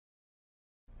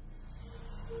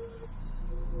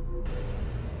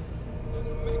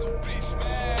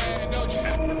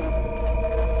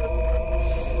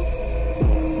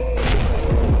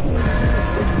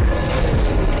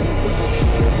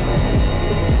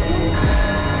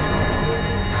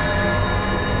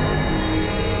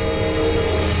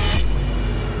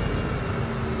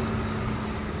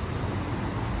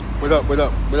What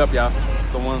up, y'all? It's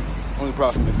the one, only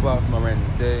Prophet McFly for my rant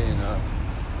today, and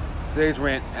today's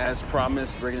rant, as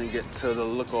promised, we're gonna get to the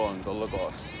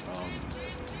LookOffs.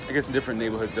 I guess different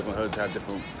neighborhoods, different hoods have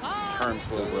different terms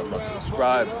for what I'm about to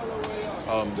describe.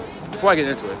 Before I get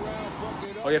into it,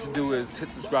 all you have to do is hit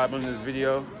subscribe on this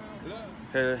video,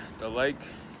 hit the like,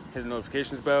 hit the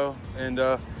notifications bell, and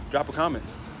drop a comment.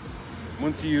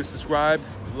 Once you subscribed,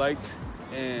 liked,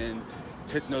 and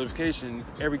hit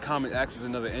notifications, every comment acts as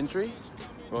another entry.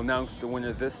 We'll announce the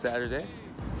winner this Saturday.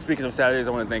 Speaking of Saturdays,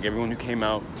 I want to thank everyone who came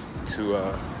out to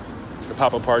the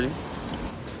pop-up party.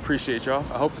 Appreciate y'all.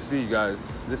 I hope to see you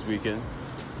guys this weekend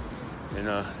in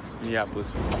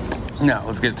Minneapolis. Now,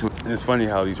 let's get to it. And it's funny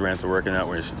how these rants are working out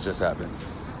where it just happened.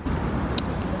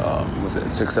 What's it,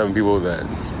 6, 7 people that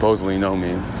supposedly know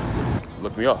me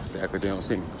look me off. They act like they don't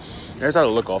see me. Here's how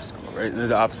the look-offs go, right? They're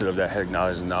the opposite of that head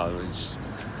knowledge and knowledge.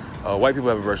 White people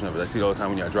have a version of it. I see it all the time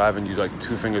when you're driving. You like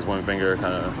 2 fingers, 1 finger,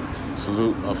 kind of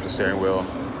salute off the steering wheel.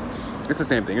 It's the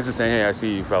same thing. It's just saying, hey, I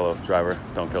see you, fellow driver.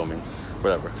 Don't kill me,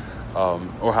 whatever.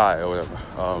 Or hi, or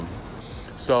whatever.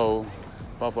 So,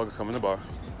 motherfuckers come in the bar.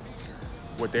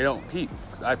 What they don't peep,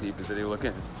 because I peep, is that they look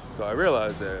in. So I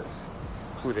realize that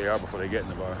who they are before they get in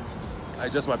the bar. I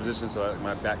adjust my position so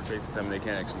my back's facing them and they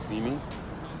can't actually see me.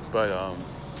 But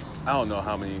I don't know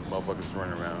how many motherfuckers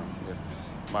running around with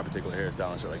my particular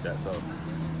hairstyle and shit like that. So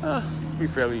it'd be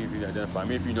fairly easy to identify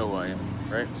me if you know who I am,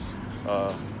 right?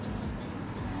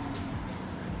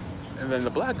 And then the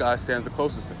black guy stands the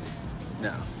closest to me.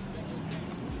 Now,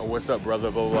 what's up,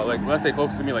 brother, blah, blah, blah. Like, when I say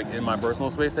closest to me, like in my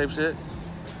personal space type shit.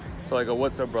 So like a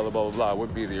what's up, brother, blah, blah, blah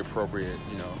would be the appropriate,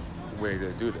 way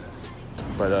to do that.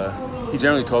 But he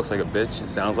generally talks like a bitch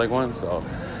and sounds like one, so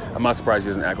I'm not surprised he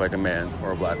doesn't act like a man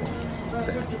or a black one.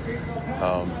 Same.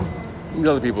 These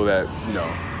other people that,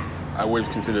 I would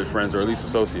have considered friends or at least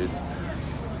associates,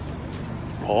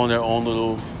 all in their own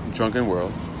little drunken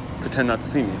world, pretend not to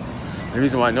see me. The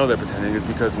reason why I know they're pretending is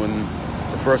because when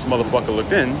the first motherfucker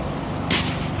looked in,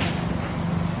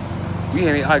 we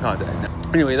made eye contact.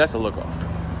 Now, anyway, that's a look-off.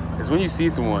 It's when you see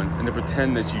someone and they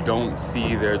pretend that you don't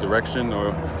see their direction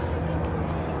or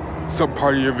some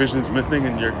part of your vision is missing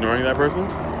and you're ignoring that person.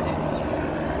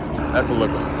 That's a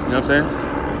look-off. You know what I'm saying?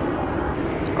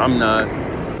 I'm not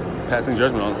passing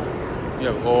judgment on them. You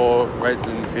have all rights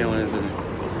and feelings and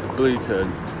ability to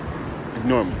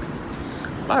ignore me.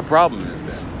 My problem is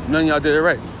that none of y'all did it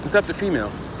right, except the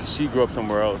female. Because she grew up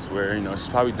somewhere else where, she's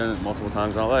probably done it multiple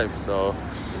times in her life. So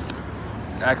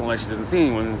acting like she doesn't see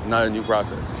anyone is not a new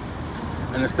process.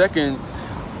 And the second,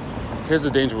 here's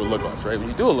the danger with look-offs, right? When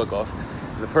you do a look-off,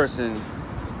 the person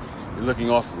you're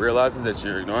looking off realizes that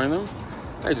you're ignoring them,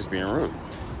 you're just being rude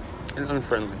and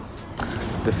unfriendly.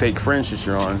 The fake friendship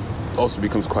you're on also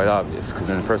becomes quite obvious because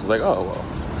then the person's like, oh, well,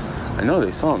 I know they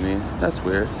saw me. That's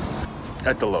weird.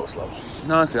 At the lowest level.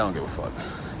 Honestly, I don't give a fuck.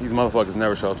 These motherfuckers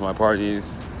never show up to my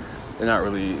parties. They're not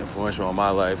really influential in my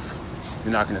life.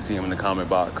 You're not going to see them in the comment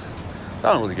box.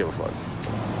 I don't really give a fuck.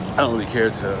 I don't really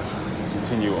care to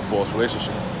continue a false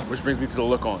relationship. Which brings me to the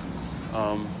look-ons.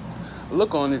 A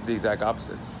look-on is the exact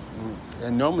opposite. It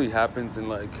normally happens in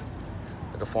like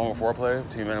a form of foreplay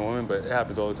between men and women, but it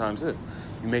happens all the time too.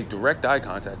 You make direct eye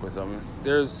contact with someone.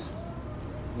 There's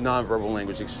non-verbal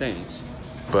language exchange.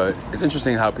 But it's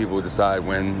interesting how people decide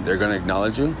when they're gonna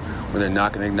acknowledge you, when they're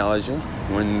not gonna acknowledge you,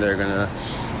 when they're gonna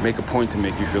make a point to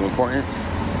make you feel important,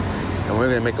 and when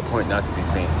they're gonna make a point not to be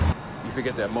seen. You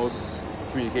forget that most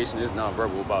communication is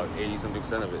non-verbal, about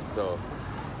 80-something% of it. So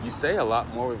you say a lot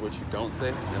more with what you don't say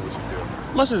than what you do.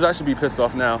 As much as I should be pissed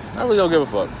off now, I really don't give a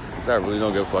fuck. Because I really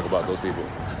don't give a fuck about those people.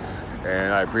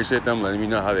 And I appreciate them letting me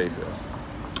know how they feel.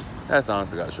 That's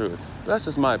honest to God's truth. But that's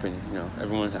just my opinion.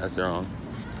 Everyone has their own.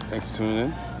 Thanks for tuning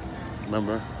in.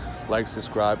 Remember, like,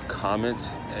 subscribe,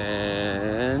 comment,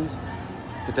 and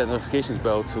hit that notifications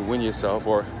bell to win yourself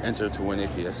or enter to win a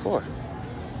PS4.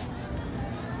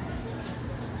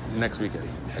 Next weekend,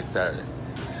 next Saturday.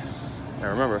 And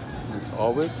remember, it's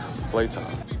always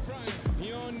playtime.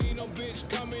 You don't need no bitch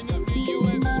coming up to you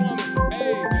as a woman.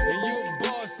 Hey, and you a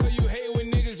boss, so you hate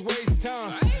when niggas waste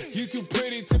time. You too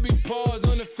pretty to be paused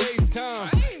on the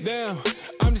FaceTime. Damn,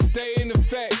 I'm just stating the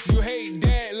facts. You hate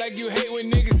that like you hate when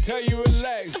niggas tell you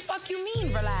relax. The fuck you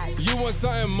mean relax? You want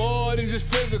something more than just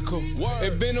physical.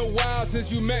 It been a while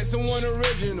since you met someone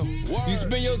original. You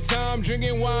spend your time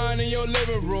drinking wine in your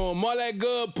living room. All that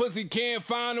good pussy can't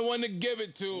find the one to give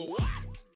it to.